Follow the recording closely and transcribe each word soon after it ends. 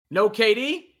No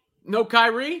KD, no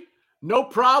Kyrie, no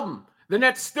problem. The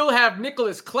Nets still have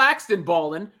Nicholas Claxton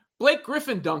balling, Blake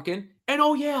Griffin dunking, and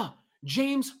oh yeah,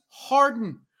 James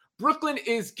Harden. Brooklyn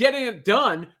is getting it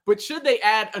done, but should they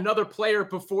add another player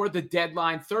before the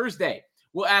deadline Thursday?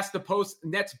 We'll ask the Post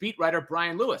Nets beat writer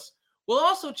Brian Lewis. We'll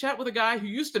also chat with a guy who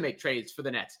used to make trades for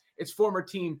the Nets. It's former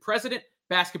team president,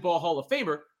 Basketball Hall of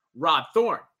Famer, Rod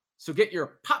Thorne. So get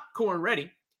your popcorn ready.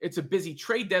 It's a busy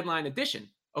trade deadline edition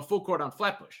of Full Court on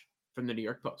Flatbush from the New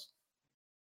York Post.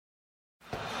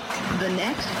 The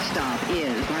next stop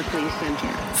is Barclays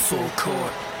Center. Full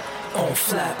Court on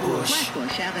Flatbush.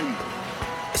 Flatbush Avenue.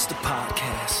 It's the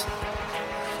podcast.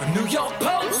 A New York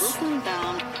Post. Brooklyn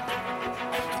bound.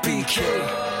 BK.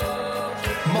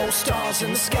 More stars in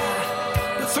the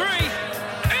sky. The three.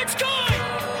 It's good.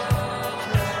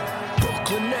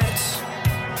 Brooklyn Nets.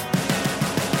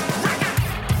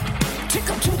 Take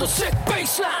them to the sick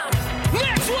baseline.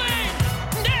 Nets win.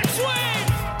 Nets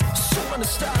win. So many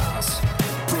stars.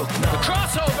 Brooklyn. The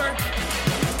crossover.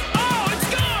 Oh, it's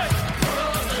good.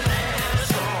 Brooklyn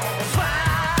Nets on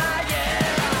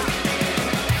fire.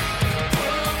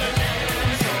 Brooklyn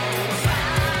Nets on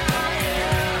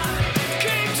fire.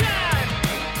 Game time.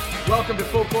 Welcome to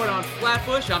Full Court on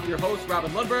Flatbush. I'm your host,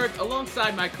 Robin Lundberg,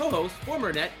 alongside my co-host,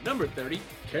 former Net number 30,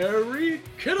 Kerry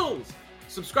Kittles.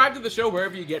 Subscribe to the show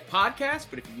wherever you get podcasts,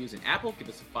 but if you're using Apple, give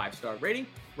us a 5-star rating,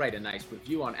 write a nice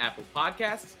review on Apple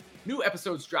Podcasts. New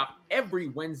episodes drop every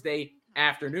Wednesday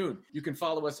afternoon. You can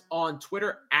follow us on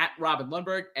Twitter at Robin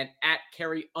Lundberg and at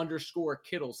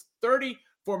Kerry_Kittles30.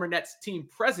 Former Nets team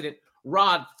president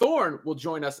Rod Thorne will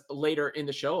join us later in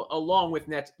the show, along with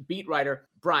Nets beat writer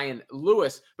Brian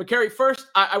Lewis. But Kerry, first,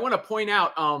 I want to point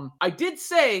out, I did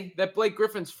say that Blake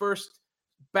Griffin's first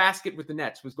basket with the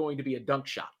Nets was going to be a dunk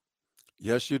shot.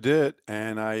 Yes, you did.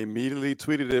 And I immediately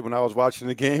tweeted it when I was watching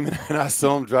the game, and I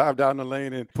saw him drive down the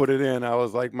lane and put it in. I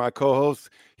was like, my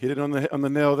co-host hit it on the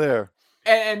nail there.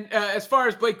 And as far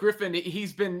as Blake Griffin,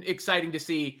 he's been exciting to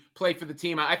see play for the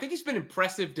team. I think he's been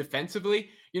impressive defensively.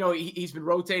 You know, he's been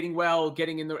rotating well,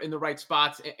 getting in the right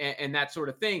spots and that sort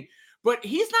of thing. But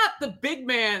he's not the big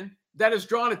man that has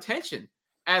drawn attention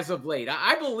as of late.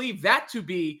 I believe that to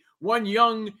be one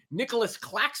young Nicholas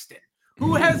Claxton,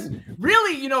 who has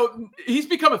really, you know, he's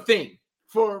become a thing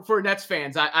for Nets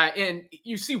fans. And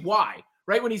you see why,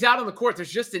 right? When he's out on the court,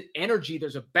 there's just an energy.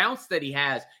 There's a bounce that he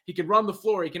has. He can run the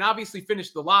floor. He can obviously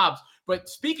finish the lobs. But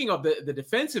speaking of the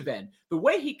defensive end, the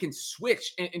way he can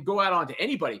switch and go out onto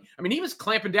anybody. I mean, he was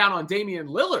clamping down on Damian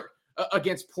Lillard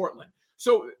against Portland.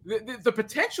 So the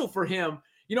potential for him,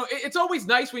 you know, it's always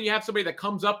nice when you have somebody that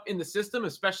comes up in the system,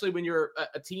 especially when you're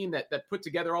a team that put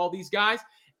together all these guys.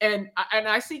 And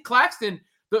I see Claxton,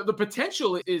 the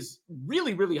potential is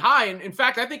really, really high. And in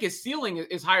fact, I think his ceiling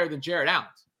is higher than Jarrett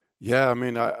Allen's. Yeah, I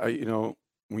mean, I you know,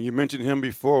 when you mentioned him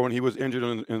before, when he was injured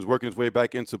and was working his way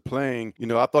back into playing, you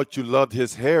know, I thought you loved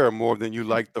his hair more than you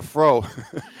liked the fro.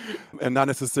 And not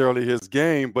necessarily his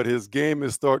game, but his game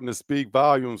is starting to speak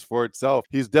volumes for itself.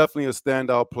 He's definitely a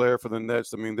standout player for the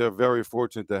Nets. I mean, they're very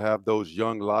fortunate to have those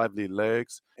young, lively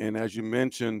legs. And as you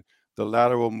mentioned, the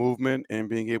lateral movement and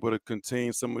being able to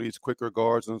contain some of these quicker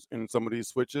guards and some of these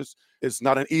switches, it's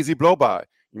not an easy blow-by.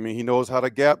 I mean, he knows how to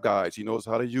gap guys. He knows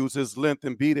how to use his length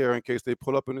and be there in case they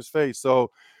pull up in his face.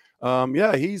 So,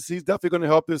 yeah, he's definitely going to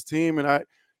help this team. And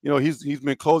he's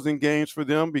been closing games for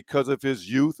them because of his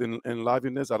youth and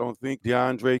liveliness. I don't think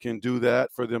DeAndre can do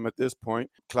that for them at this point.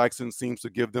 Claxton seems to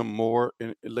give them more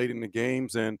late in the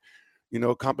games, and you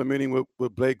know, complimenting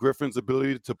with Blake Griffin's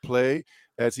ability to play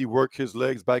as he works his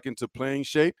legs back into playing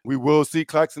shape. We will see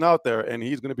Claxton out there, and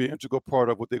he's going to be an integral part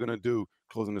of what they're going to do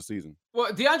closing the season.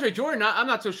 Well, DeAndre Jordan, I'm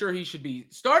not so sure he should be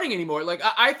starting anymore. Like,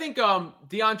 I think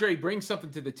DeAndre brings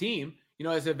something to the team, you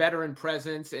know, as a veteran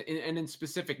presence and in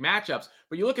specific matchups.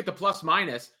 But you look at the plus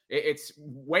minus, it's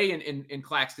way in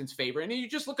Claxton's favor. And you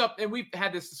just look up, and we've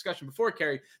had this discussion before,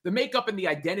 Kerry, the makeup and the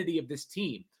identity of this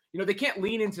team. You know, they can't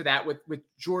lean into that with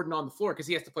Jordan on the floor because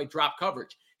he has to play drop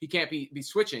coverage. He can't be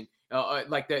switching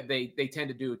like they tend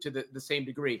to do to the same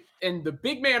degree. And the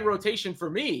big man rotation for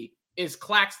me is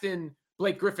Claxton,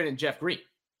 Blake Griffin, and Jeff Green.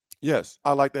 Yes,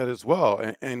 I like that as well.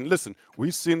 And listen,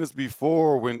 we've seen this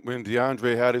before when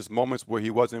DeAndre had his moments where he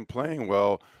wasn't playing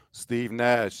well. Steve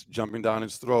Nash jumping down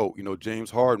his throat, you know, James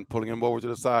Harden pulling him over to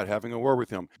the side, having a word with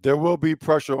him. There will be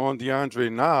pressure on DeAndre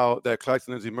now that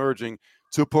Claxton is emerging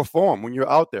to perform when you're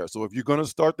out there. So if you're going to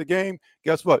start the game,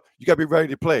 guess what? You got to be ready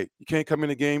to play. You can't come in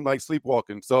the game like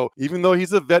sleepwalking. So even though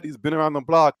he's a vet, he's been around the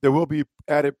block, there will be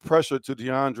added pressure to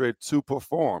DeAndre to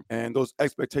perform. And those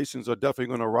expectations are definitely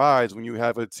going to rise when you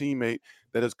have a teammate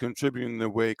that is contributing the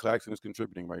way Claxton is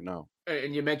contributing right now.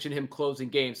 And you mentioned him closing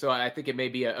games, so I think it may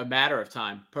be a matter of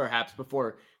time, perhaps,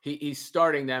 before he's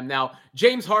starting them. Now,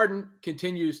 James Harden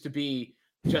continues to be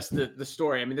just the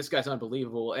story. I mean, this guy's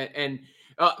unbelievable. And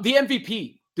the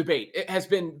MVP debate, it has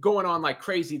been going on like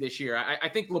crazy this year. I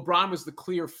think LeBron was the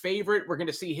clear favorite. We're going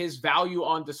to see his value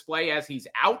on display as he's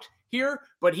out here,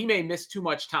 but he may miss too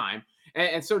much time.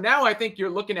 And so now I think you're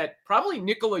looking at probably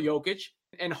Nikola Jokic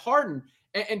and Harden.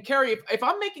 And Kerry, if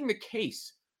I'm making the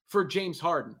case for James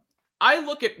Harden, I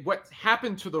look at what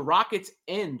happened to the Rockets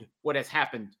and what has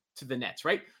happened to the Nets,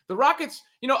 right? The Rockets,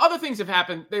 other things have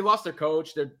happened. They lost their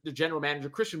coach, their general manager.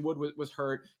 Christian Wood was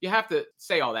hurt. You have to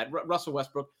say all that. Russell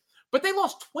Westbrook. But they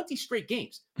lost 20 straight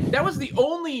games. That was the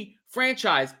only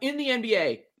franchise in the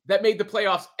NBA that made the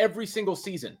playoffs every single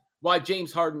season while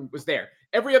James Harden was there.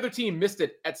 Every other team missed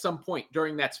it at some point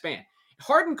during that span.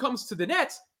 Harden comes to the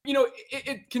Nets.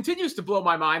 It continues to blow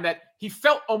my mind that he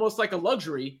felt almost like a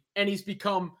luxury and he's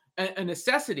become a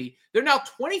necessity. They're now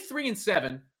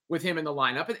 23-7 with him in the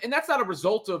lineup. And that's not a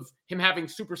result of him having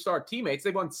superstar teammates.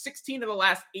 They've won 16 of the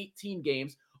last 18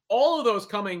 games. All of those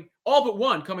all but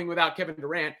one coming without Kevin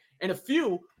Durant and a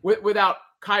few without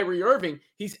Kyrie Irving.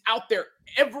 He's out there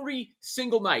every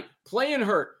single night, playing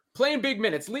hurt, playing big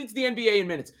minutes, leads the NBA in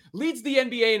minutes, leads the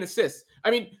NBA in assists.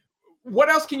 I mean, what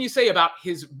else can you say about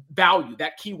his value,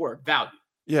 that keyword, value?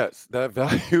 Yes, that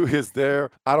value is there.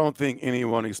 I don't think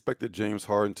anyone expected James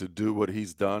Harden to do what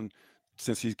he's done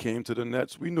since he came to the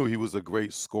Nets. We knew he was a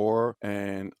great scorer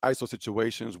and ISO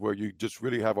situations where you just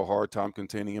really have a hard time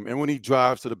containing him. And when he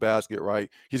drives to the basket, right,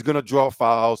 he's going to draw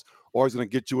fouls or he's going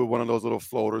to get you with one of those little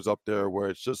floaters up there where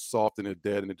it's just soft and it's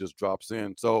dead and it just drops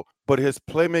in. So, but his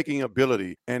playmaking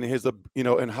ability and his,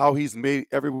 and how he's made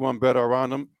everyone better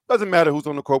around him, doesn't matter who's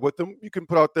on the court with him. You can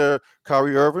put out there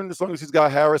Kyrie Irving, as long as he's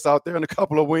got Harris out there and a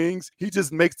couple of wings. He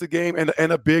just makes the game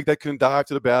and a big that can dive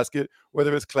to the basket,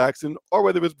 whether it's Claxton or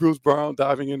whether it's Bruce Brown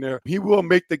diving in there. He will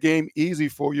make the game easy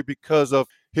for you because of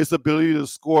his ability to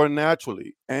score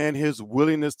naturally and his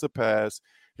willingness to pass,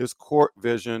 his court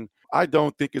vision. I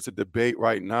don't think it's a debate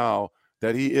right now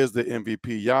that he is the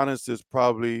MVP. Giannis is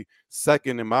probably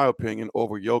second, in my opinion,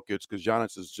 over Jokic because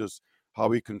Giannis is just how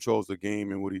he controls the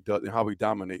game and what he does and how he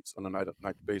dominates on a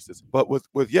night-to-night basis. But with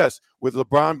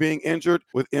LeBron being injured,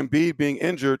 with Embiid being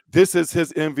injured, this is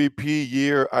his MVP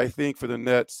year, I think, for the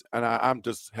Nets, and I'm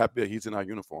just happy that he's in our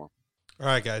uniform. All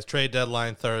right, guys, trade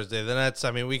deadline Thursday. The Nets,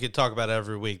 we could talk about it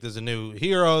every week. There's a new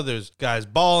hero. There's guys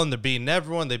balling. They're beating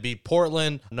everyone. They beat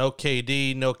Portland. No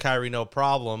KD, no Kyrie, no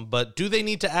problem. But do they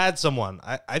need to add someone?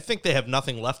 I think they have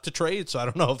nothing left to trade, so I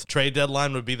don't know if the trade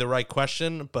deadline would be the right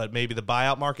question, but maybe the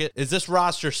buyout market. Is this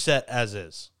roster set as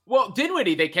is? Well,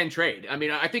 Dinwiddie, they can trade.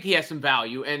 I think he has some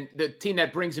value, and the team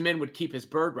that brings him in would keep his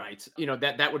bird rights.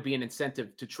 That would be an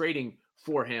incentive to trading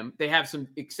for him. They have some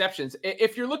exceptions.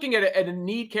 If you're looking at a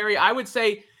need, Kerry, I would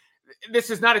say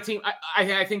this is not a team.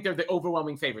 I think they're the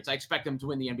overwhelming favorites. I expect them to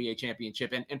win the NBA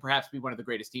championship and perhaps be one of the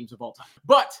greatest teams of all time.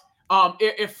 But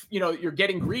if you're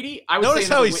getting greedy, I would notice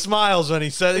how he smiles when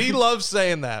he says he loves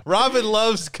saying that. Robin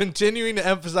loves continuing to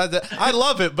emphasize that. I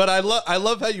love it, but I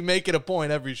love how you make it a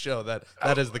point every show that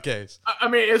is the case.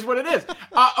 It is what it is.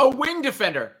 A wing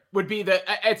defender would be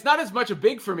it's not as much a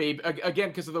big for me, again,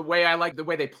 because of the way I like the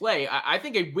way they play. I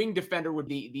think a wing defender would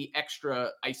be the extra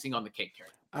icing on the cake, Kerry.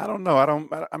 I don't know.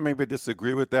 I maybe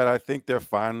disagree with that. I think they're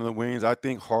fine on the wings. I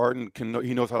think Harden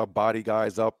he knows how to body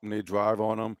guys up when they drive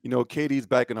on them. KD's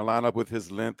back in the lineup with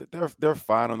his length. They're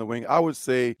fine on the wing. I would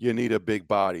say you need a big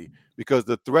body because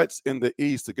the threats in the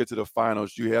East to get to the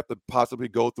finals, you have to possibly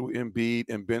go through Embiid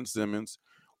and Ben Simmons,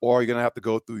 or you're going to have to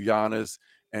go through Giannis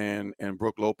and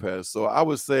Brook Lopez. So I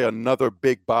would say another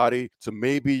big body to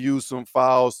maybe use some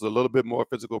fouls, a little bit more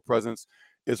physical presence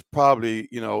is probably,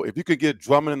 if you could get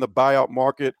Drummond in the buyout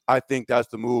market, I think that's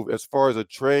the move. As far as a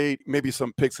trade, maybe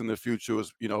some picks in the future,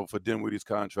 for Dinwiddie's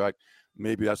contract,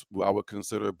 maybe that's what I would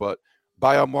consider. But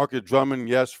buyout market, Drummond,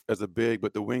 yes, as a big,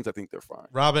 but the wings, I think they're fine.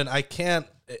 Robin, I can't,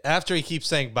 after he keeps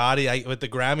saying body, with the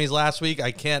Grammys last week,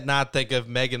 I can't not think of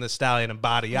Megan Thee Stallion and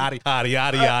body, yada, yada,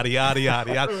 yada, yada, yada,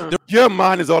 yada, yada. Your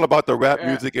mind is all about the rap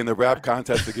music and the rap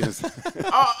contest against.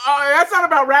 That's not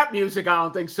about rap music, I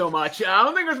don't think so much. I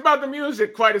don't think it's about the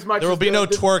music quite as much. There will be no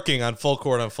twerking on Full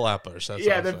Court on Flappers.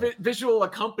 The visual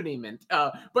accompaniment.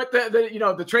 But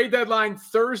the trade deadline,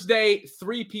 Thursday,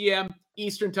 3 p.m.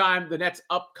 Eastern time, the Nets'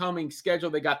 upcoming schedule.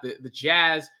 They got the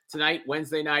Jazz tonight,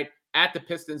 Wednesday night, at the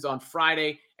Pistons on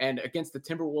Friday and against the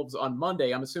Timberwolves on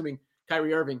Monday. I'm assuming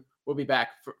Kyrie Irving will be back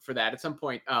for that at some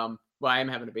point. Well, I am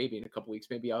having a baby in a couple weeks.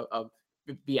 Maybe I'll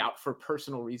be out for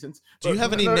personal reasons. Do you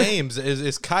have any names?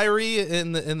 Is Kyrie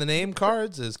in the name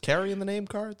cards? Is Carrie in the name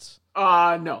cards?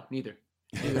 No, neither.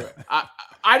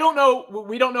 I don't know.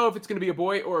 We don't know if it's going to be a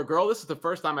boy or a girl. This is the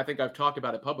first time I think I've talked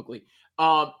about it publicly.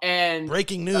 And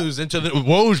breaking news into the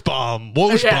Woj bomb.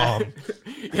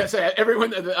 Yes,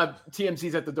 everyone.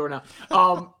 TMC's at the door now.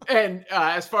 And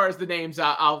as far as the names,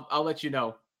 I'll let you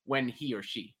know when he or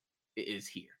she is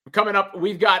here. Coming up,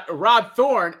 we've got Rod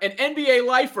Thorn, an NBA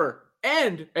lifer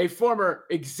and a former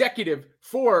executive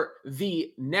for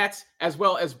the Nets, as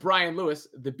well as Brian Lewis,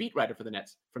 the beat writer for the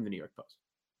Nets from the New York Post.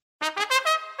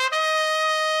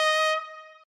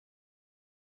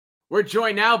 We're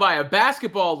joined now by a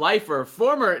basketball lifer,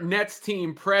 former Nets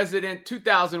team president,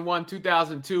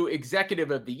 2001-2002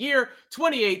 Executive of the Year,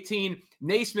 2018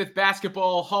 Naismith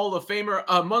Basketball Hall of Famer,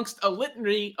 amongst a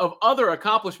litany of other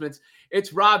accomplishments.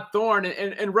 It's Rod Thorn.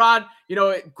 And Rod,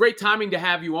 great timing to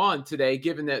have you on today,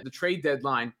 given that the trade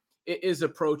deadline is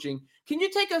approaching. Can you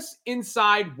take us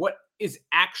inside what is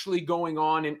actually going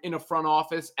on in a front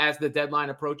office as the deadline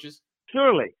approaches?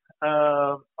 Surely.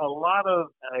 A lot of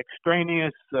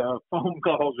extraneous phone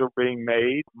calls are being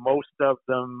made. Most of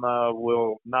them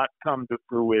will not come to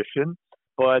fruition.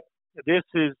 But this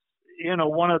is,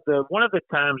 one of the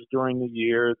times during the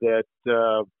year that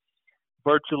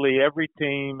virtually every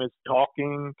team is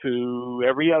talking to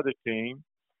every other team,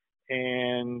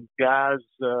 and guys'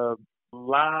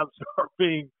 lives are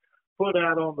being put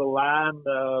out on the line,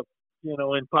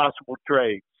 in possible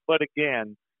trades. But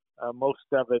again, most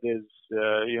of it is,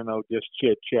 just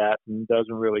chit chat and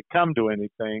doesn't really come to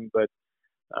anything. But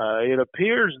it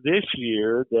appears this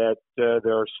year that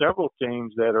there are several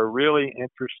teams that are really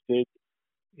interested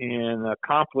in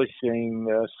accomplishing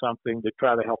something to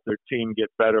try to help their team get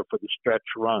better for the stretch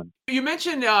run. You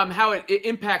mentioned how it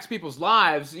impacts people's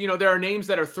lives. There are names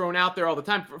that are thrown out there all the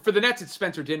time. For the Nets, it's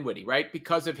Spencer Dinwiddie, right?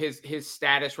 Because of his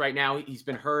status right now. He's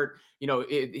been hurt,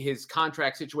 his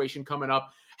contract situation coming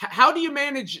up. How do you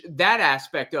manage that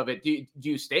aspect of it? Do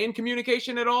you stay in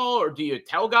communication at all, or do you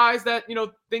tell guys that,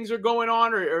 things are going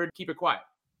on, or keep it quiet?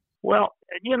 Well,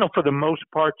 for the most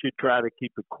part, you try to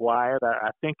keep it quiet. I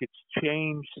think it's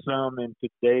changed some in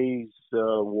today's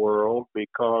world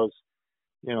because,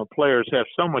 players have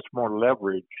so much more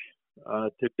leverage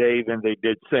today than they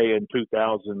did, say, in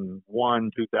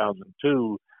 2001,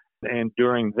 2002. And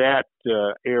during that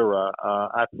era,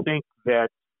 I think that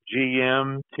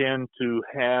GM tend to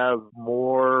have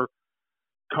more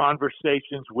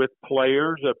conversations with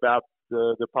players about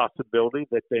the possibility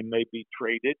that they may be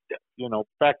traded.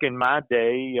 Back in my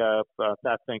day,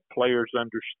 I think players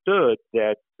understood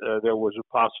that there was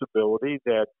a possibility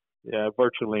that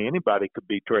virtually anybody could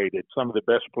be traded. Some of the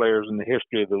best players in the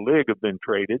history of the league have been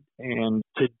traded. And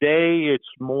today it's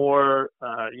more,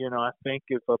 I think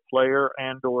if a player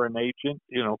and or an agent,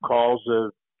 calls a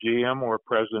GM or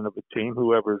president of a team,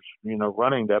 whoever's,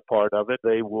 running that part of it,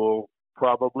 they will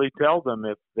probably tell them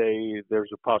if there's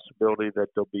a possibility that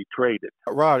they'll be traded.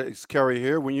 Rod, it's Kerry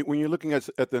here. When you're looking at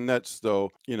the Nets, though,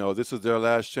 this is their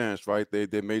last chance, right?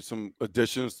 They made some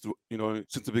additions,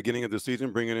 since the beginning of the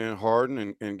season, bringing in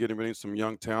Harden and getting rid of some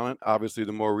young talent. Obviously,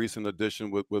 the more recent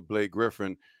addition with Blake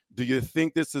Griffin. Do you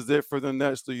think this is it for the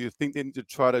Nets? Do you think they need to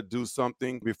try to do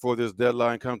something before this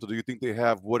deadline comes? Or do you think they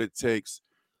have what it takes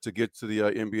to get to the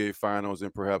NBA Finals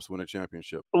and perhaps win a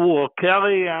championship? Well,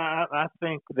 Kelly, I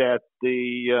think that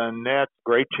the Nets,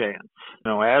 great chance,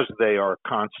 as they are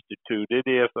constituted,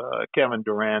 if Kevin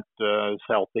Durant is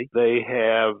healthy. They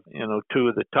have, two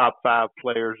of the top 5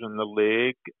 players in the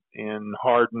league in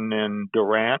Harden and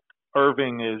Durant.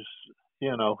 Irving is,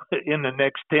 in the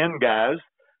next 10 guys.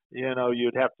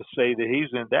 You'd have to say that he's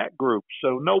in that group.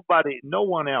 So no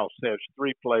one else has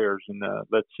 3 players in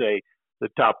let's say, the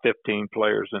top 15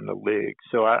 players in the league.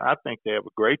 So I think they have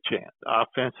a great chance.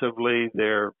 Offensively,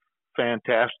 they're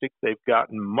fantastic. They've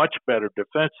gotten much better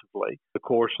defensively the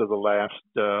course of the last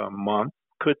month.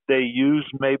 Could they use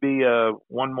maybe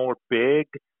one more big?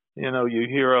 You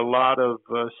hear a lot of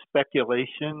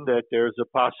speculation that there's a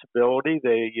possibility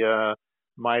they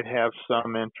might have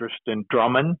some interest in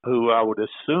Drummond, who I would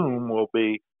assume will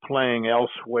be playing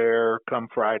elsewhere come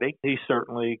Friday. He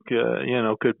certainly,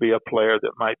 could be a player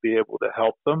that might be able to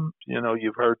help them.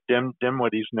 You've heard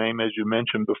Dinwiddie's name, as you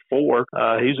mentioned before.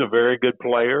 He's a very good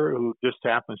player who just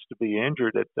happens to be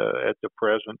injured at the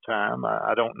present time.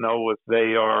 I don't know if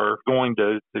they are going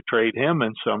to trade him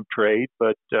in some trade,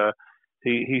 but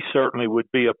he certainly would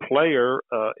be a player,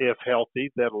 if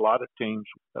healthy, that a lot of teams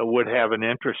would have an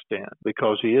interest in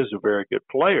because he is a very good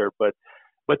player. But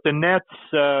the Nets,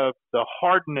 the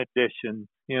Harden addition,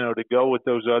 to go with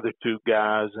those other two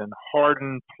guys, and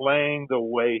Harden playing the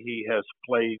way he has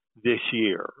played this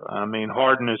year. I mean,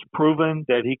 Harden has proven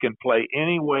that he can play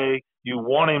any way you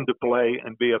want him to play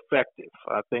and be effective.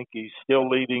 I think he's still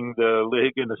leading the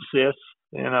league in assists,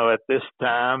 at this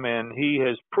time, and he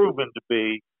has proven to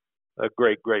be a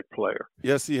great player.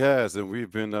 Yes, he has, and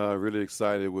we've been really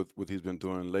excited with what he's been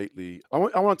doing lately. I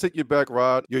want to take you back,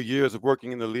 Rod, your years of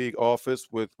working in the league office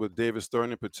with David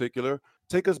Stern in particular.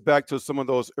 Take us back to some of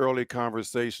those early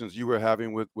conversations you were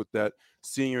having with that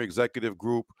senior executive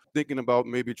group, thinking about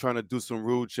maybe trying to do some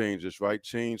rule changes, right?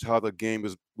 Change how the game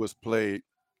was played,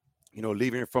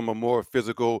 leaving from a more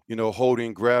physical,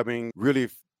 holding, grabbing, really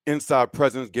inside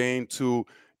presence game to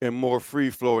a more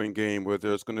free-flowing game where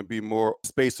there's going to be more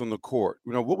space on the court.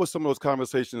 What were some of those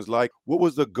conversations like? What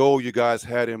was the goal you guys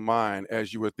had in mind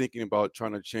as you were thinking about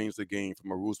trying to change the game from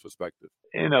a rules perspective?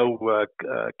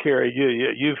 Kerry,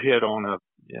 you've hit on a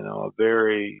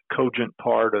very cogent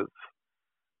part of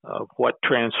what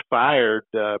transpired,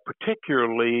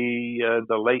 particularly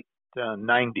the late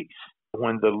 90s,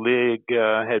 when the league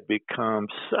had become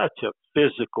such a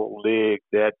physical league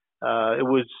that it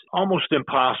was almost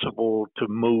impossible to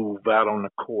move out on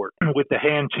the court with the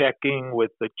hand checking,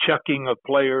 with the chucking of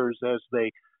players as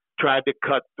they tried to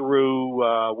cut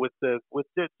through, with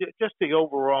just the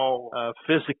overall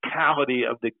physicality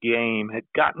of the game had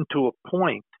gotten to a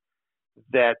point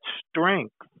that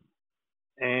strength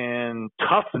and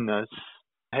toughness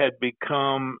had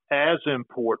become as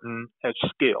important as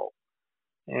skill.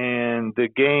 And the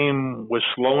game was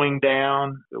slowing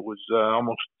down. It was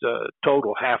almost a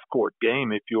total half-court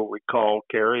game, if you'll recall,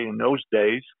 Kerry, in those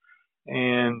days.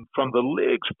 And from the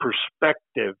league's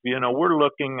perspective, we're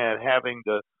looking at having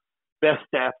the best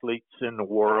athletes in the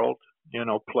world,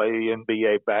 play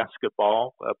NBA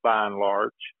basketball by and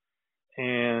large.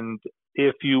 And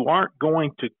if you aren't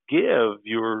going to give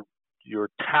your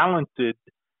talented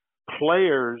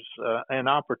players an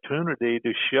opportunity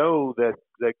to show that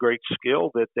great skill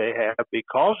that they have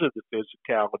because of the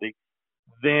physicality,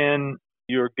 then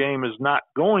your game is not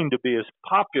going to be as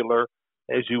popular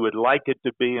as you would like it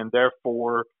to be, and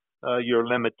therefore you're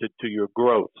limited to your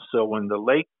growth. So in the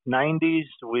late 90s,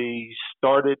 we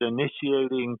started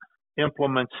initiating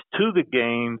implements to the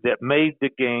game that made the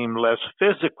game less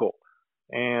physical.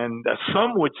 And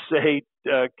some would say,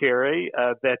 Kerry,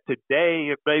 that today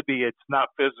maybe it's not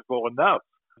physical enough,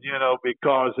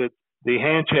 because the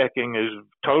hand checking is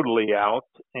totally out,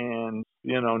 and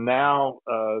now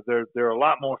there are a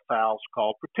lot more fouls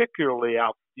called, particularly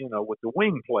out, with the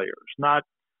wing players, not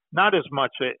as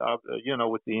much,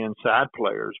 with the inside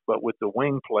players, but with the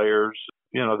wing players,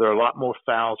 there are a lot more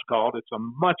fouls called. It's a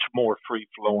much more free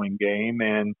flowing game,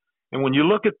 and when you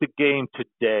look at the game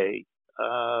today,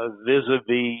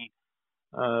 vis-a-vis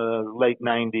late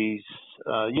 90s,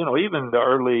 even the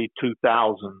early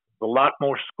 2000s, a lot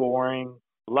more scoring,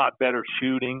 a lot better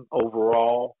shooting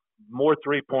overall, more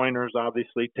three-pointers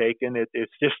obviously taken.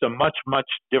 It's just a much, much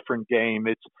different game.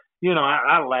 It's,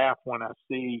 I laugh when I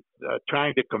see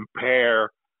trying to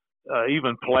compare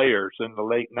even players in the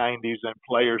late 90s and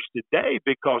players today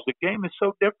because the game is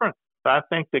so different. I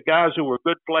think the guys who were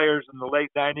good players in the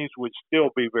late 90s would still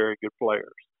be very good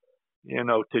players,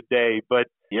 today. But,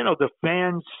 the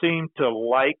fans seem to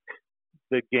like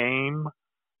the game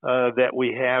that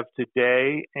we have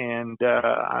today. And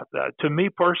to me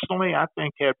personally, I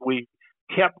think had we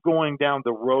kept going down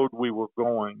the road we were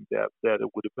going, that it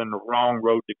would have been the wrong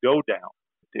road to go down.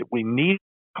 We need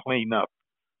to clean up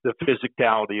the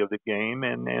physicality of the game.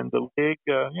 And the league,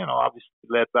 obviously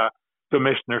led by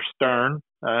Commissioner Stern,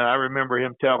 I remember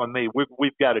him telling me,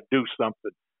 we've got to do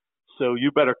something. So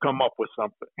you better come up with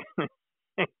something.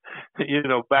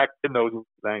 Back in those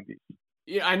 90s.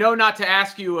 Yeah, I know not to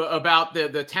ask you about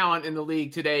the talent in the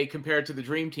league today compared to the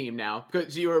Dream Team now,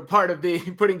 because you were part of the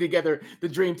putting together the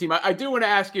Dream Team. I do want to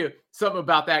ask you something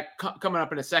about that coming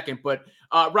up in a second. But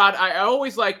Rod, I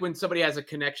always like when somebody has a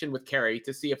connection with Kerry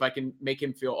to see if I can make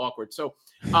him feel awkward. So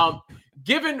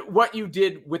given what you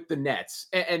did with the Nets,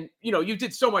 and you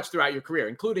did so much throughout your career,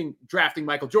 including drafting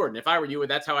Michael Jordan. If I were you,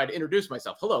 that's how I'd introduce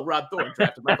myself. Hello, Rod Thorne,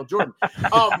 drafted Michael Jordan.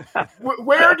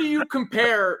 Where do you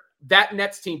compare that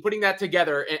Nets team, putting that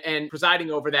together and presiding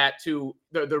over that to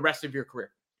the rest of your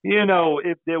career?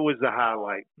 If there was a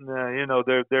highlight,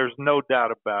 there's no doubt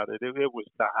about it. It was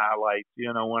the highlight.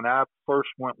 When I first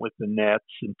went with the Nets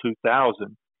in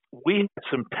 2000, we had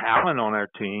some talent on our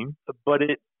team, but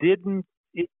it didn't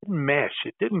mesh.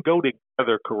 It didn't go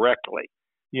together correctly.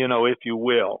 if you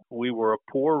will. We were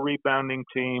a poor rebounding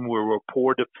team. We were a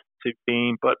poor defensive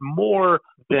team. But more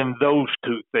than those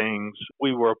two things,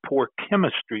 we were a poor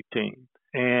chemistry team.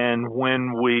 And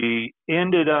when we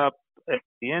ended up at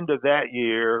the end of that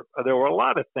year, there were a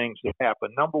lot of things that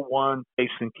happened. Number one,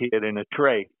 Jason Kidd in a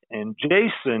trade. And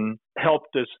Jason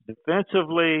helped us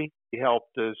defensively. He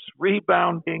helped us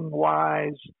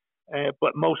rebounding-wise.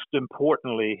 But most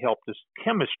importantly, helped us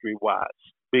chemistry-wise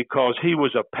because he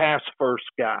was a pass-first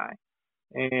guy.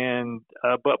 And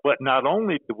but not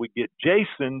only did we get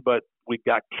Jason, but we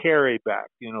got Kerry back.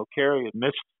 Kerry had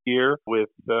missed a year with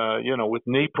with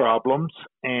knee problems,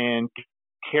 and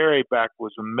Kerry back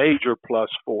was a major plus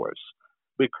for us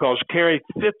because Kerry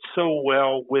fits so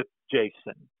well with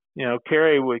Jason.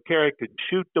 Kerry could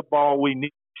shoot the ball. We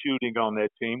need shooting on that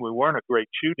team. We weren't a great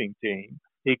shooting team.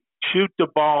 He could shoot the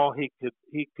ball. He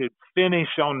could finish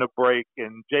on the break,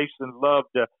 and Jason loved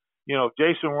to. If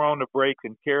Jason were on the break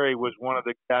and Kerry was one of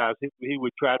the guys, he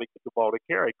would try to get the ball to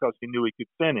Kerry because he knew he could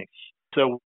finish.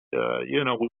 So,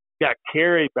 we got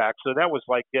Kerry back. So that was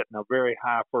like getting a very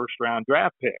high first-round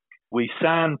draft pick. We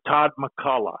signed Todd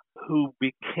McCullough, who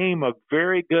became a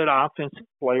very good offensive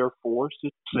player for us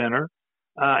at center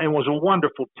and was a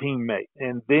wonderful teammate.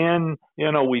 And then,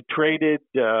 we traded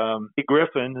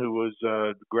Griffin, who was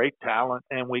a great talent,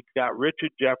 and we got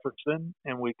Richard Jefferson,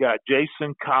 and we got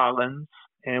Jason Collins,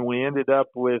 and we ended up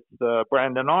with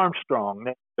Brandon Armstrong.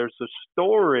 Now, there's a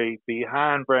story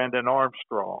behind Brandon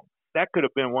Armstrong. That could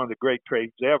have been one of the great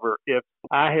trades ever. If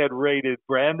I had rated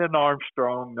Brandon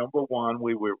Armstrong number one,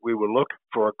 we were looking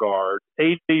for a guard,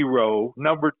 A.D. Rowe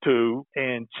number two,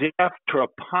 and Jeff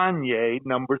Trepanier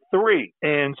number three.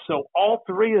 And so all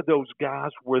three of those guys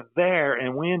were there,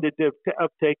 and we ended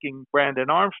up taking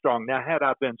Brandon Armstrong. Now, had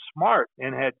I been smart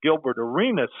and had Gilbert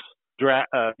Arenas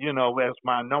as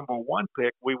my number one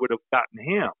pick, we would have gotten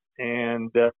him.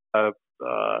 And,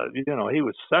 he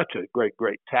was such a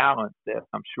great talent that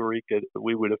I'm sure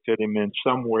we would have fit him in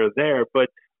somewhere there. But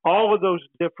all of those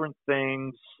different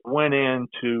things went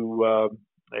into,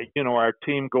 our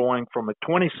team going from a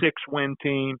 26-win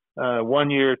team 1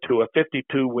 year to a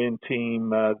 52-win team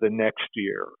the next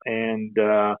year. And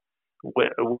we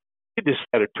just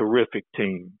had a terrific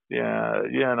team. We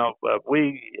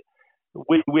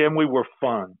were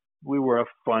fun. We were a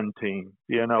fun team.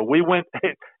 We went,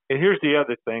 and here's the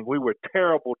other thing. We were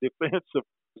terrible defensive,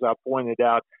 as I pointed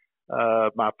out,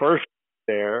 my first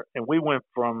there, and we went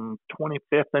from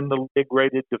 25th in the league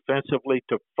rated defensively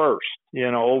to first,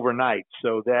 overnight.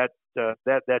 So that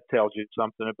tells you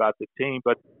something about the team.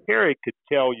 But Kerry could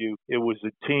tell you it was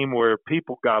a team where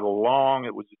people got along.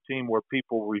 It was a team where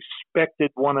people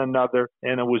respected one another,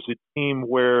 and it was a team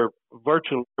where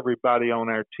virtually everybody on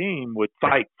our team would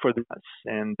fight for this.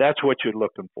 And that's what you're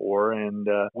looking for. And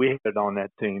we hit it on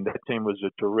that team. That team was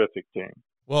a terrific team.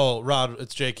 Well, Rod,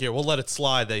 it's Jake here. We'll let it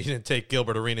slide that you didn't take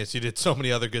Gilbert Arenas. You did so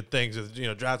many other good things with,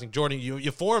 drafting Jordan. You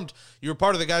were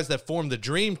part of the guys that formed the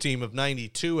dream team of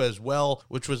 92 as well,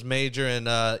 which was major. And,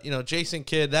 Jason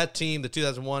Kidd, that team, the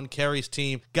 2001 Kerry's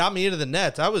team, got me into the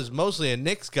Nets. I was mostly a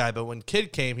Knicks guy, but when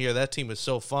Kidd came here, that team was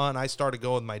so fun. I started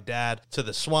going with my dad to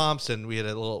the Swamps, and we had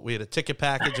a ticket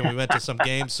package, and we went to some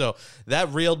games. So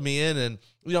that reeled me in. And,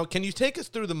 can you take us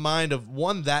through the mind of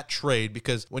that trade?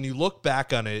 Because when you look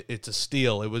back on it, it's a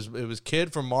steal. It was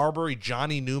Kidd from Marbury,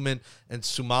 Johnny Newman, and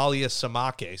Somalia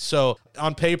Samake. So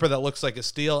on paper, that looks like a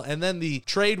steal. And then the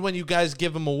trade when you guys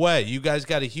give him away. You guys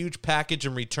got a huge package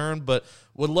in return, but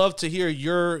would love to hear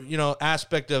your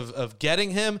aspect of getting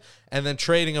him and then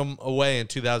trading him away in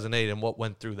 2008 and what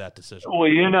went through that decision. Well,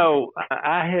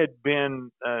 I had been,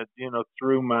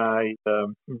 through my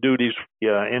duties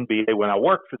NBA when I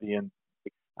worked for the NBA.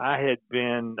 I had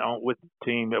been with the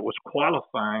team that was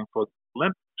qualifying for the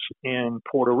Olympics in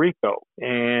Puerto Rico,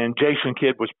 and Jason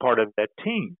Kidd was part of that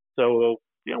team. So,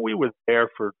 we were there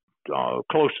for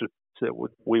close to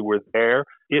we were there.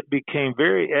 It became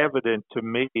very evident to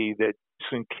me that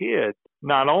Jason Kidd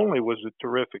not only was a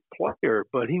terrific player,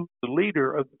 but he was the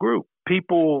leader of the group.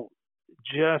 People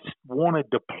just wanted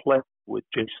to play with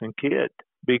Jason Kidd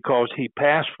because he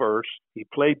passed first, he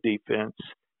played defense,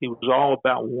 he was all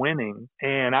about winning,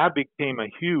 and I became a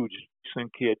huge Jason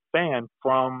Kidd fan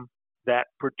from that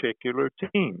particular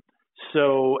team.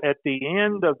 So at the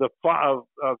end of the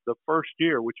first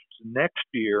year, which was next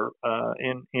year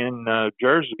in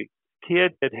Jersey,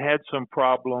 Kidd had some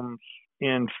problems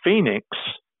in Phoenix,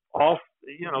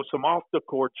 some off the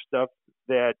court stuff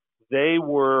that they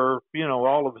were,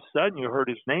 all of a sudden you heard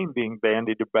his name being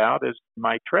bandied about as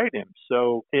might trade him.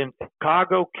 So in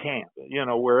Chicago camp,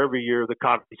 where every year the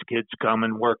college kids come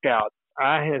and work out,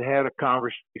 I had a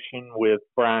conversation with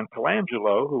Brian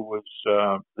Colangelo, who was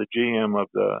the GM of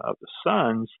the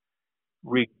Suns,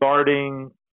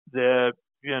 regarding that,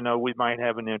 we might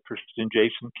have an interest in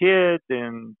Jason Kidd,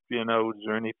 and, is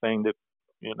there anything that,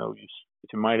 you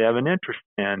might have an interest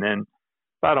in? And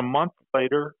about a month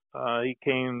later, he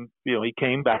came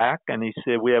back and he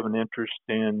said, we have an interest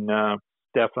in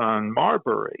Stephon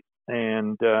Marbury.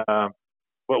 And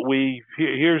but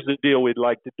here's the deal we'd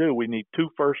like to do. We need 2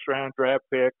 first-round draft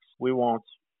picks. We want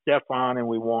Stephon and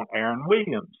we want Aaron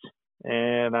Williams.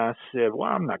 And I said, well,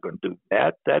 I'm not going to do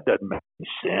that. That doesn't make any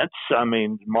sense. I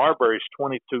mean, Marbury's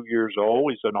 22 years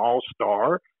old. He's an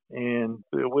all-star, and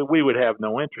we would have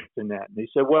no interest in that. And he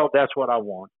said, well, that's what I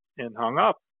want, and hung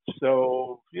up.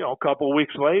 So, a couple of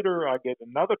weeks later, I get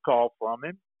another call from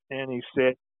him, and he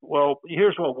said, well,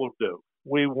 here's what we'll do.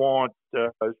 We want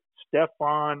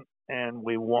Stephon, and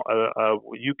we want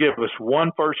you give us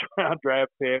 1 first-round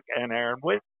draft pick and Aaron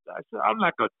Williams. I said, I'm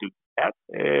not going to do that.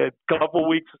 And a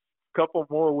couple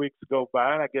more weeks go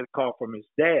by, and I get a call from his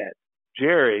dad,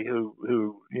 Jerry, who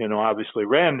obviously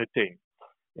ran the team.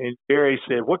 And Jerry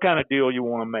said, what kind of deal you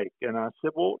want to make? And I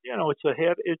said, well,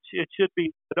 it should be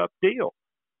a head-up deal.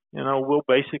 We'll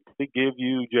basically give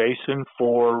you Jason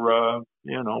for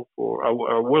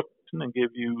Wilson, and give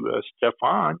you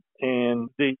Stephon. And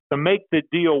to make the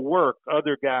deal work,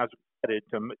 other guys added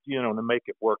to make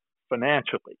it work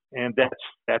financially. And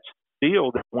that's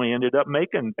deal that we ended up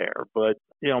making there. But,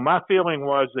 my feeling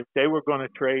was that they were going to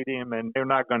trade him, and they're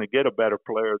not going to get a better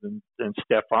player than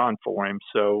Stephon for him.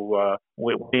 So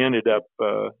we ended up,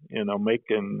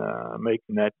 making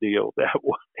that deal that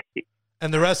way.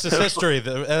 And the rest is history.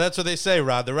 That's what they say,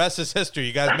 Rod. The rest is history.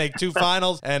 You guys make 2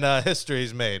 finals, and history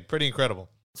is made. Pretty incredible.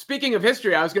 Speaking of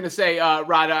history, I was going to say,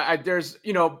 Rod, there's,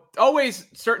 always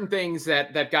certain things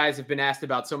that guys have been asked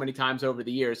about so many times over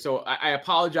the years. So I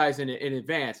apologize in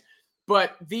advance.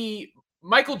 But the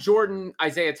Michael Jordan,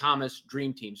 Isaiah Thomas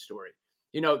Dream Team story,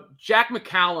 Jack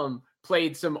McCallum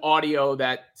played some audio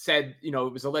that said, it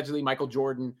was allegedly Michael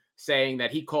Jordan saying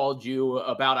that he called you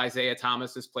about Isaiah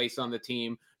Thomas's place on the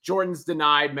team. Jordan's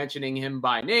denied mentioning him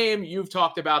by name. You've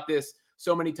talked about this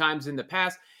so many times in the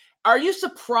past. Are you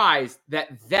surprised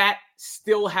that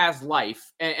still has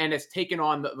life and has taken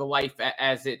on the life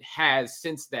as it has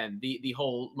since then, the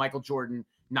whole Michael Jordan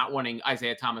not wanting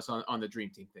Isaiah Thomas on the Dream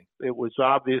Team thing? It was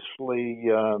obviously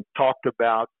talked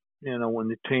about, when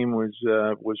the team was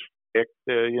picked.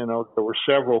 There were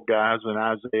several guys, and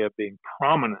Isaiah being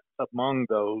prominent among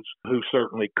those, who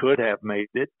certainly could have made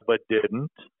it but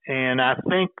didn't. And I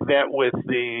think that with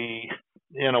the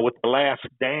Last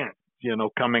Dance,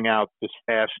 coming out this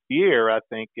past year, I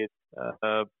think it,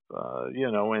 and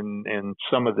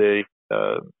some of the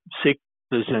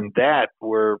sequences in that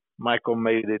where Michael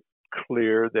made it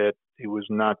clear that he was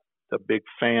not a big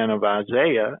fan of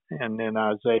Isaiah, and then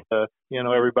Isaiah,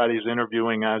 everybody's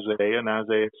interviewing Isaiah, and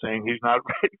Isaiah saying he's not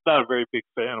a very big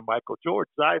fan of Michael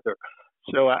Jordan either.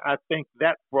 So I think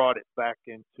that brought it back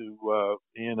into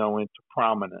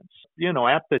prominence.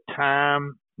 At the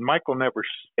time, Michael never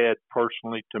said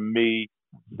personally to me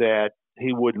that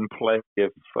he wouldn't play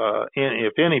if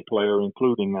any player,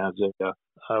 including Isaiah,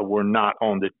 were not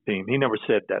on the team. He never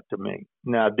said that to me.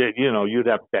 Now, you'd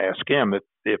have to ask him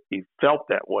if he felt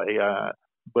that way,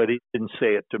 but he didn't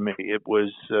say it to me. It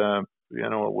was,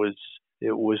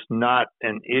 it was not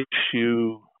an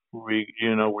issue,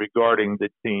 regarding the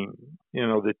team.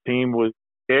 The team was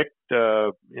picked.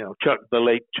 The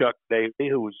late Chuck Daly,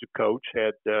 who was the coach,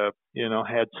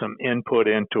 had some input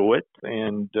into it,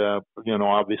 and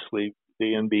obviously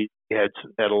the NBA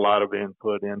had a lot of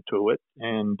input into it,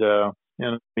 and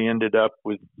we ended up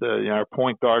with our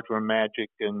point guards were Magic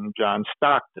and John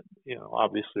Stockton.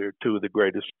 Obviously are 2 of the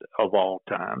greatest of all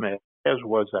time, as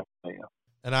was Isaiah.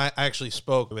 And I actually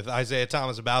spoke with Isaiah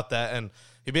Thomas about that, and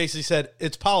he basically said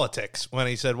it's politics. When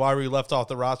he said, why were you left off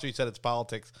the roster, he said it's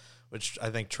politics, which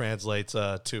I think translates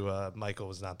to Michael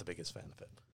was not the biggest fan of it.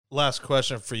 Last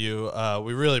question for you.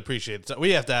 We really appreciate it.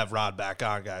 We have to have Rod back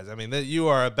on, guys. I mean, you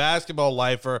are a basketball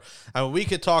lifer. I mean, we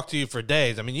could talk to you for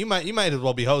days. I mean, you might as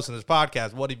well be hosting this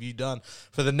podcast. What have you done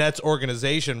for the Nets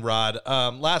organization, Rod?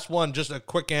 Last one, just a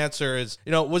quick answer is,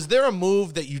 was there a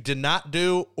move that you did not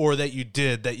do or that you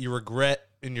did that you regret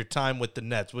in your time with the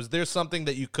Nets? Was there something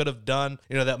that you could have done,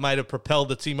 that might have propelled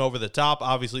the team over the top?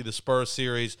 Obviously, the Spurs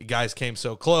series, you guys came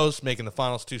so close, making the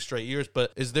finals 2 straight years.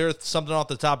 But is there something off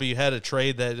the top of your head, a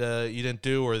trade that you didn't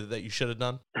do or that you should have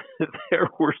done?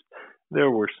 There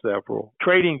were several.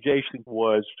 Trading Jason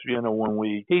was,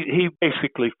 when he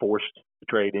basically forced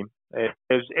trade him.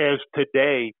 As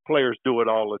today, players do it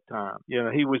all the time.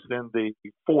 He was in the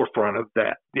forefront of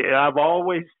that. I've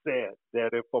always said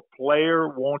that if a player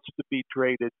wants to be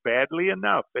traded badly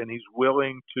enough and he's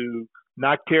willing to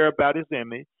not care about his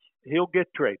image, he'll get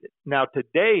traded. Now,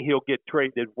 today, he'll get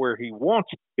traded where he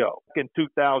wants to go. In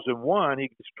 2001, he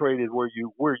gets traded where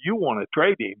you want to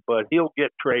trade him, but he'll get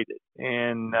traded.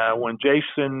 And when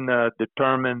Jason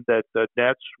determined that the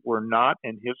Nets were not,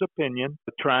 in his opinion,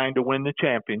 trying to win the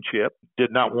championship,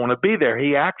 did not want to be there.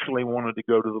 He actually wanted to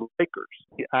go to the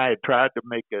Lakers. I had tried to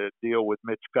make a deal with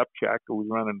Mitch Kupchak, who was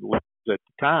running the Lakers at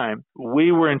the time.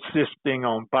 We were insisting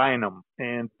on Bynum,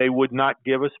 and they would not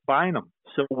give us Bynum.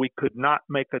 So we could not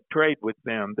make a trade with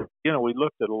them. We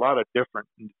looked at a lot of different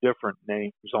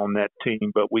names on that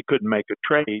team, but we couldn't make a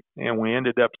trade. And we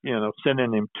ended up,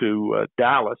 sending him to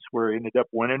Dallas, where he ended up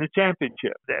winning a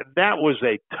championship. That was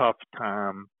a tough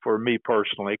time for me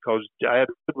personally, because I had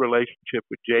a good relationship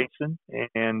with Jason,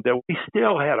 and we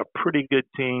still had a pretty good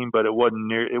team, but it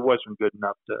wasn't good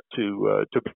enough to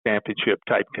be a championship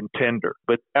type contender.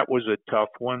 But that was a tough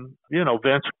one.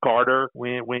 Vince Carter,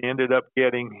 we ended up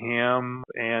getting him,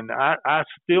 and I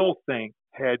still think,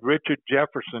 had Richard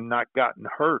Jefferson not gotten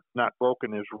hurt, not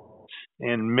broken his wrist,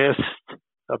 and missed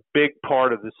a big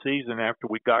part of the season after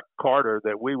we got Carter,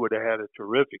 that we would have had a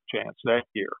terrific chance that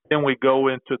year. Then we go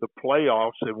into the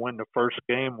playoffs and win the first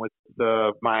game with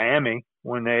Miami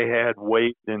when they had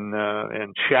Wade and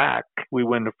Shaq. We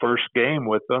win the first game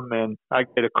with them, and I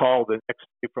get a call the next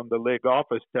day from the league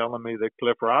office telling me that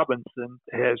Cliff Robinson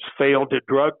has failed a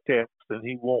drug test and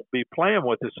he won't be playing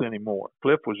with us anymore.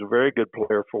 Cliff was a very good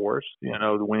player for us.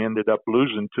 We ended up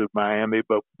losing to Miami,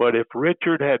 but if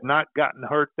Richard had not gotten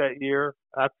hurt that year,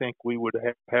 I think we would have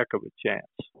had a heck of a chance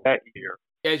that year.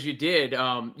 As you did,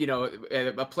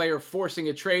 a player forcing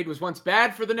a trade was once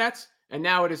bad for the Nets, and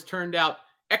now it has turned out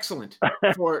excellent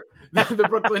for the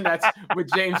Brooklyn Nets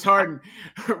with James Harden.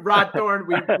 Rod Thorn,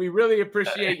 we really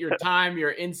appreciate your time,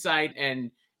 your insight,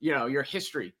 and your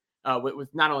history with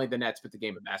not only the Nets but the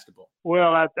game of basketball.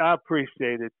 Well, I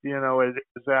appreciate it.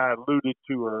 As I alluded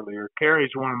to earlier,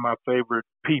 Kerry's one of my favorite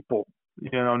people.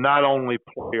 Not only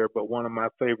player, but one of my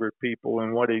favorite people,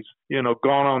 and what he's,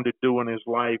 gone on to do in his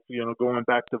life, going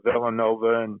back to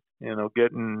Villanova and,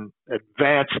 getting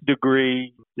advanced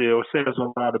degree, says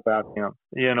a lot about him,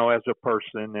 as a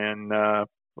person. And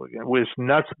was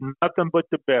nothing but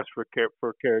the best for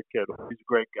Kerry Kittle. He's a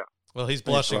great guy. Well, he's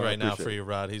blushing right now for you,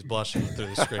 Rod. He's blushing through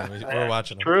the screen. We're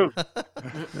watching him. True.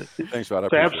 Thanks, Rod.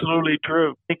 It's absolutely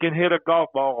true. He can hit a golf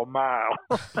ball a mile.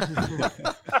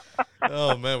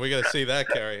 Oh, man, we got to see that,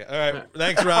 Kerry. All right.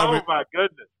 Thanks, Rod. Oh, my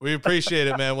goodness. We appreciate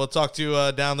it, man. We'll talk to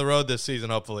you down the road this season,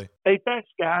 hopefully. Hey, thanks,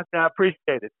 guys. I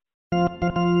appreciate it.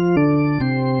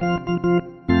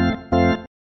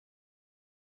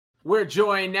 We're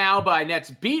joined now by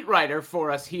Nets beat writer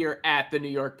for us here at the New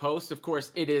York Post. Of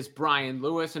course, it is Brian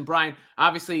Lewis. And Brian,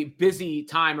 obviously busy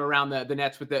time around the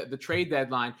Nets with the trade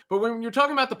deadline. But when you're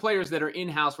talking about the players that are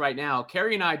in-house right now,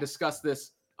 Kerry and I discussed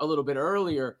this a little bit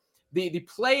earlier. The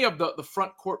play of the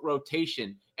front court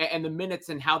rotation and the minutes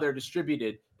and how they're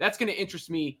distributed, that's going to interest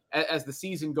me as the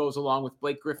season goes along with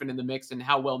Blake Griffin in the mix and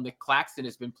how well Nick Claxton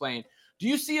has been playing. Do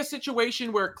you see a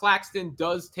situation where Claxton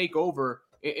does take over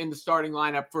in the starting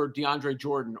lineup for DeAndre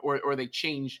Jordan, or they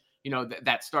change,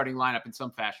 that starting lineup in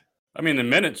some fashion? I mean, the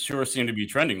minutes sure seem to be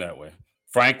trending that way.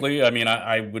 Frankly,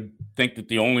 I would think that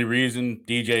the only reason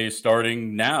DJ is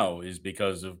starting now is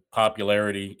because of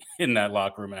popularity in that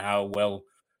locker room and how well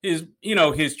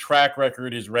his track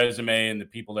record, his resume, and the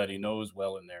people that he knows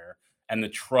well in there, and the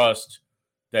trust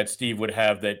that Steve would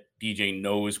have that DJ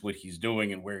knows what he's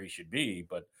doing and where he should be.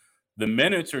 But the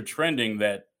minutes are trending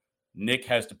that Nick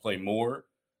has to play more.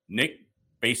 Nick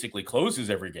basically closes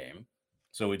every game.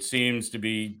 So it seems to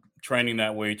be trending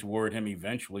that way toward him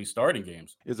eventually starting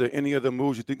games. Is there any other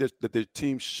moves you think that the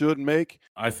team should make?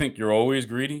 I think you're always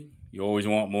greedy. You always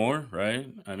want more, right?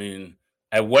 I mean,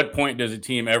 at what point does a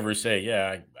team ever say, yeah,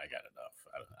 I got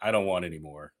enough. I don't want any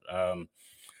more.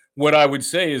 What I would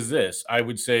say is this. I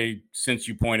would say, since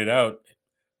you pointed out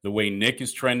the way Nick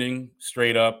is trending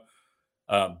straight up,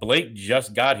 Blake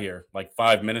just got here like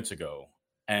 5 minutes ago,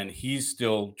 and he's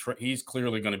still he's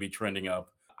clearly going to be trending up.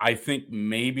 I think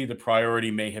maybe the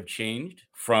priority may have changed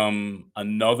from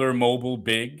another mobile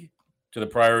big to the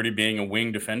priority being a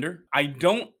wing defender. I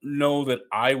don't know that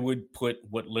I would put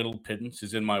what little pittance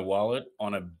is in my wallet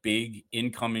on a big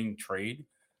incoming trade.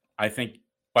 I think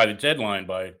by the deadline,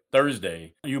 by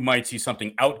Thursday, you might see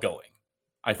something outgoing.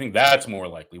 I think that's more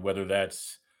likely, whether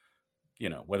that's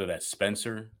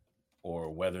Spencer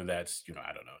or whether that's,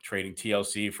 I don't know, trading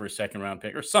TLC for a second round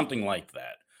pick or something like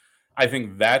that. I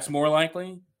think that's more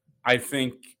likely. I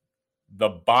think the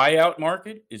buyout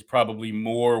market is probably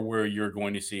more where you're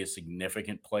going to see a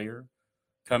significant player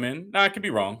come in. Now, I could be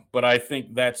wrong, but I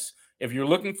think that's, if you're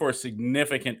looking for a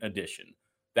significant addition,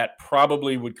 that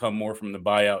probably would come more from the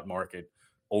buyout market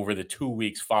over the 2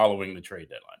 weeks following the trade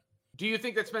deadline. Do you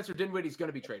think that Spencer Dinwiddie's going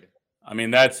to be traded? I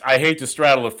mean, I hate to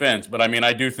straddle the fence, but I mean,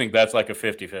 I do think that's like a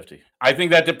 50-50. I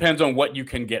think that depends on what you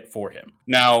can get for him.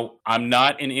 Now, I'm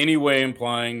not in any way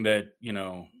implying that,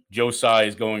 Joe Tsai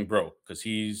is going broke, because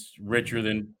he's richer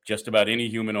than just about any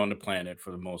human on the planet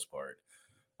for the most part.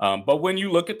 But when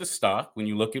you look at the stock, when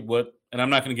you look at and I'm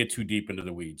not going to get too deep into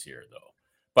the weeds here, though.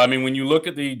 But I mean, when you look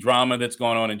at the drama that's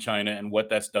going on in China and what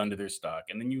that's done to their stock,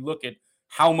 and then you look at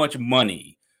how much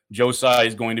money Joe Tsai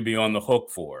is going to be on the hook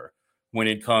for when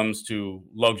it comes to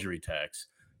luxury tax,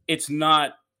 it's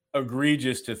not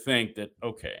egregious to think that,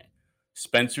 okay,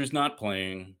 Spencer's not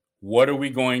playing. What are we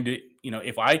going to,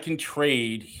 if I can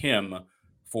trade him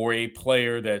for a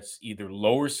player that's either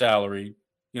lower salary,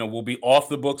 will be off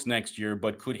the books next year,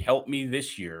 but could help me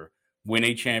this year win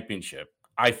a championship,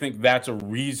 I think that's a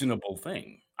reasonable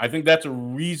thing. I think that's a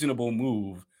reasonable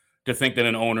move to think that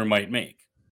an owner might make.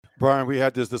 Brian, we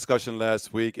had this discussion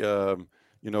last week,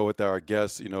 with our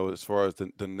guests, as far as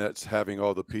the Nets having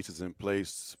all the pieces in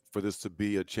place for this to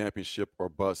be a championship or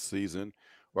bust season,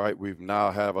 right? We've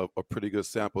now have a pretty good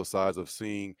sample size of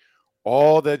seeing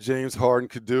all that James Harden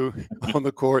could do on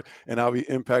the court and how he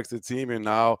impacts the team. And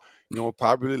now,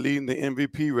 probably leading the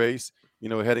MVP race,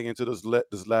 heading into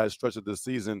this last stretch of the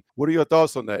season. What are your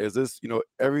thoughts on that? Is this,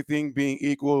 everything being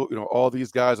equal, all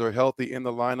these guys are healthy in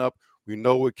the lineup. We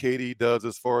know what KD does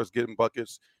as far as getting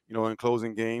buckets, in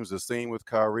closing games. The same with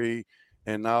Kyrie.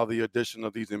 And now the addition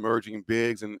of these emerging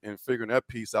bigs and figuring that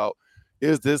piece out.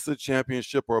 Is this a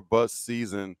championship or a bust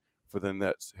season for the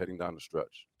Nets heading down the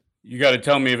stretch? You got to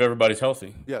tell me if everybody's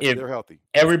healthy. Yes, if they're healthy.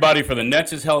 Everybody for the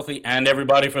Nets is healthy and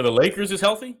everybody for the Lakers is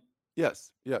healthy?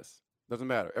 Yes. Doesn't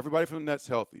matter. Everybody from the Nets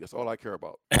healthy. That's all I care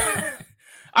about.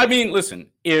 I mean, listen,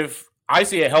 if I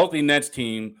see a healthy Nets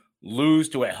team lose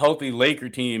to a healthy Laker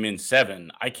team in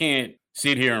 7, I can't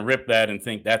sit here and rip that and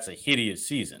think that's a hideous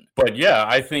season. But yeah,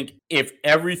 I think if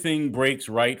everything breaks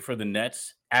right for the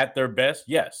Nets at their best,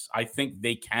 yes, I think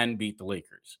they can beat the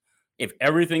Lakers. If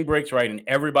everything breaks right and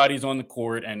everybody's on the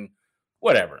court and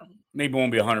whatever, maybe it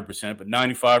won't be 100%, but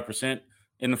 95%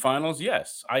 in the finals,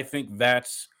 yes, I think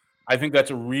that's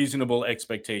a reasonable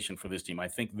expectation for this team. I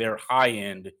think their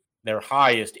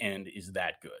highest end is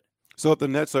that good. So if the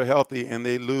Nets are healthy and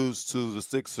they lose to the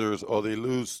Sixers or they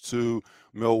lose to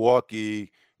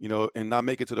Milwaukee, and not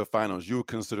make it to the finals, you would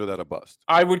consider that a bust?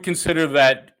 I would consider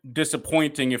that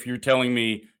disappointing if you're telling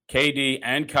me KD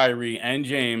and Kyrie and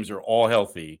James are all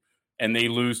healthy and they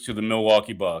lose to the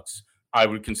Milwaukee Bucks. I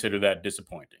would consider that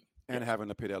disappointing. And having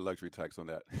to pay that luxury tax on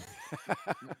that.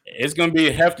 It's going to be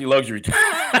a hefty luxury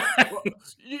tax. Well,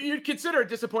 you'd consider it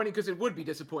disappointing because it would be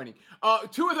disappointing.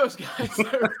 Two of those guys,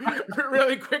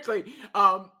 really quickly.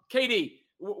 KD,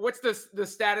 what's the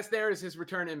status there? Is his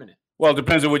return imminent? Well, it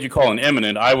depends on what you call an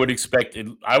imminent. I would expect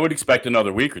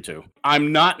another week or two.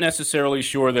 I'm not necessarily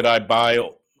sure that I buy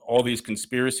all these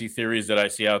conspiracy theories that I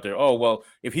see out there. Oh, well,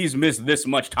 if he's missed this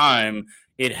much time,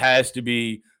 it has to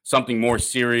be something more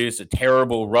serious, a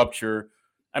terrible rupture.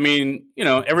 I mean,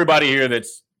 everybody here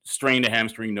that's strained a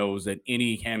hamstring knows that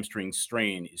any hamstring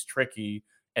strain is tricky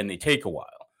and they take a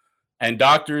while. And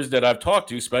doctors that I've talked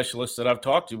to, specialists that I've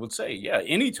talked to would say, yeah,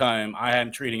 anytime I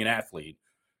am treating an athlete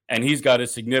and he's got a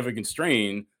significant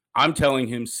strain, I'm telling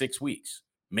him 6 weeks,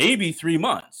 maybe 3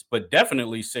 months, but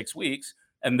definitely 6 weeks.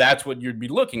 And that's what you'd be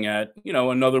looking at.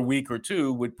 Another week or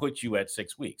two would put you at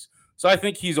 6 weeks. So I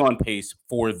think he's on pace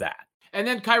for that. And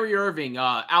then Kyrie Irving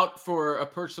out for a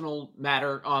personal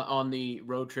matter on the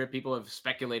road trip. People have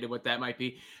speculated what that might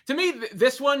be. To me,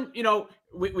 this one,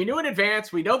 we knew in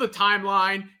advance. We know the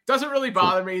timeline. Doesn't really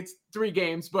bother me. It's 3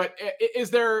 games. But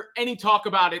is there any talk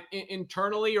about it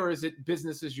internally, or is it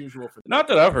business as usual for them? Not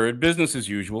that I've heard. Business as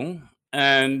usual.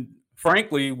 And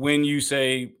frankly, when you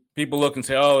say people look and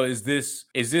say, oh, is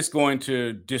this going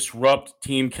to disrupt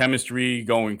team chemistry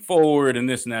going forward and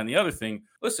this and that and the other thing?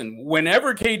 Listen,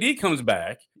 whenever KD comes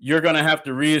back, you're going to have to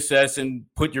reassess and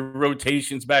put your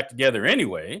rotations back together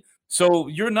anyway. So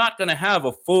you're not going to have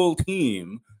a full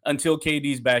team until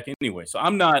KD's back anyway. So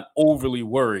I'm not overly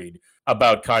worried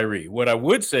about Kyrie. What I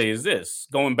would say is this,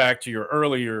 going back to your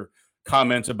earlier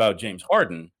comments about James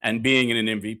Harden and being in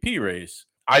an MVP race,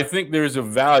 I think there's a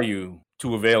value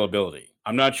to availability.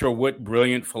 I'm not sure what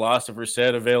brilliant philosopher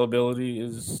said availability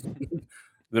is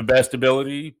the best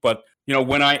ability, but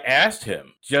when I asked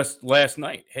him just last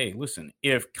night, hey, listen,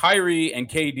 if Kyrie and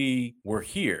KD were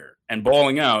here and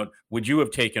balling out, would you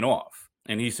have taken off?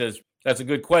 And he says, that's a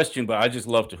good question, but I just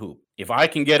love to hoop. If I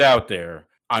can get out there,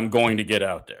 I'm going to get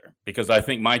out there because I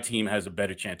think my team has a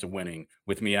better chance of winning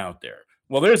with me out there.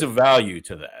 Well, there's a value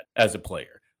to that as a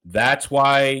player. That's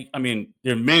why,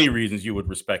 there are many reasons you would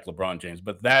respect LeBron James,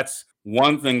 but that's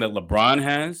one thing that LeBron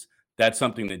has. That's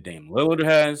something that Dame Lillard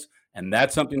has, and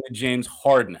that's something that James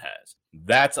Harden has.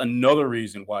 That's another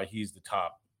reason why he's the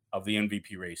top of the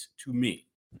MVP race to me.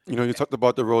 You talked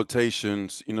about the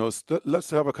rotations. Let's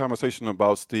have a conversation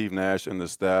about Steve Nash and the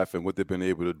staff and what they've been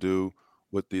able to do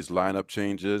with these lineup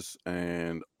changes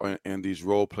and these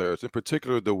role players, in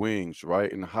particular the wings,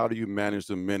 right? And how do you manage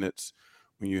the minutes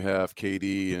when you have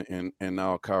KD and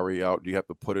now Kyrie out? Do you have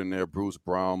to put in there Bruce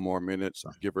Brown more minutes,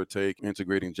 give or take,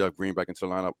 integrating Jeff Green back into the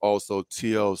lineup? Also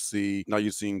TLC, now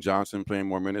you're seeing Johnson playing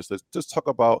more minutes. Let's just talk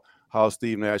about how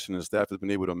Steve Nash and the staff has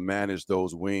been able to manage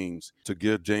those wings to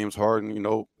give James Harden,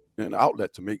 an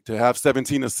outlet to have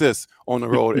 17 assists on the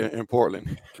road in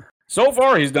Portland. So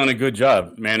far, he's done a good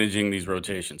job managing these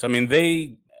rotations.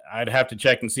 I'd have to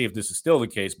check and see if this is still the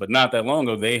case, but not that long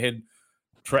ago, they had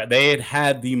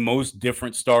the most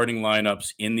different starting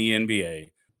lineups in the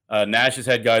NBA. Nash has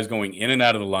had guys going in and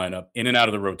out of the lineup, in and out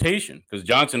of the rotation, because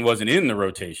Johnson wasn't in the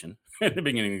rotation at the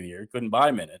beginning of the year, couldn't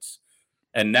buy minutes.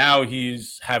 And now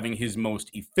he's having his most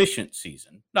efficient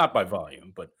season, not by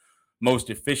volume, but most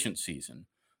efficient season.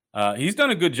 He's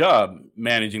done a good job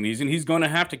managing these, and he's going to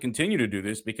have to continue to do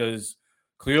this because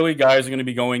clearly guys are going to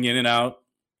be going in and out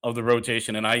of the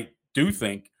rotation. And I do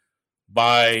think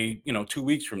by 2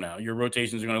 weeks from now, your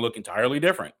rotations are going to look entirely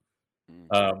different.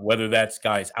 Whether that's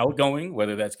guys outgoing,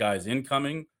 whether that's guys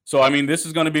incoming. So, this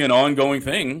is going to be an ongoing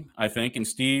thing, I think. And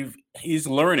Steve, he's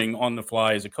learning on the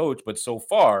fly as a coach, but so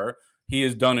far he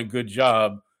has done a good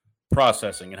job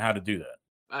processing and how to do that.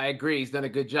 I agree. He's done a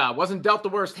good job. Wasn't dealt the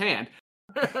worst hand.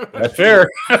 That's fair.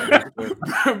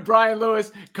 Brian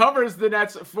Lewis covers the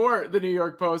Nets for the New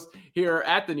York Post here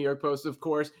at the New York Post, of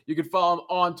course. You can follow him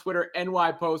on Twitter,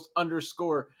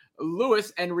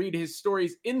 NYPost_Lewis, and read his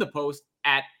stories in the Post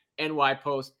at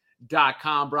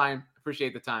nypost.com. Brian,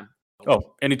 appreciate the time.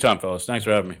 Oh, anytime, fellas. Thanks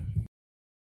for having me.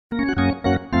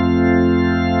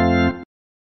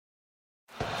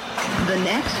 The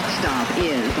next stop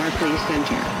is Barclays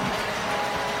Center.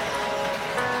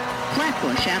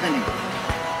 Flatbush Avenue.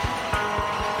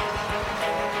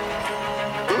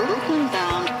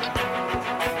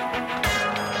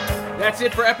 That's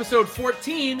it for episode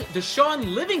 14, the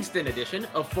Sean Livingston edition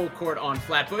of Full Court on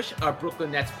Flatbush, our Brooklyn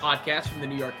Nets podcast from the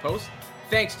New York Post.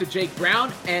 Thanks to Jake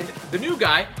Brown and the new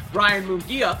guy, Brian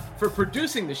Mungia, for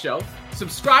producing the show.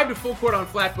 Subscribe to Full Court on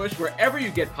Flatbush wherever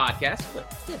you get podcasts, but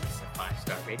give us a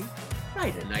 5-star rating.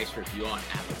 Write a nice review on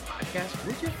Apple Podcasts,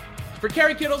 would you? For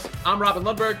Kerry Kittles, I'm Robin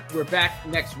Lundberg. We're back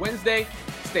next Wednesday.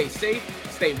 Stay safe,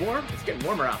 stay warm. It's getting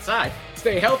warmer outside.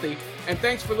 Stay healthy. And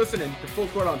thanks for listening to Full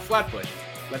Court on Flatbush.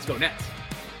 Let's go Nets.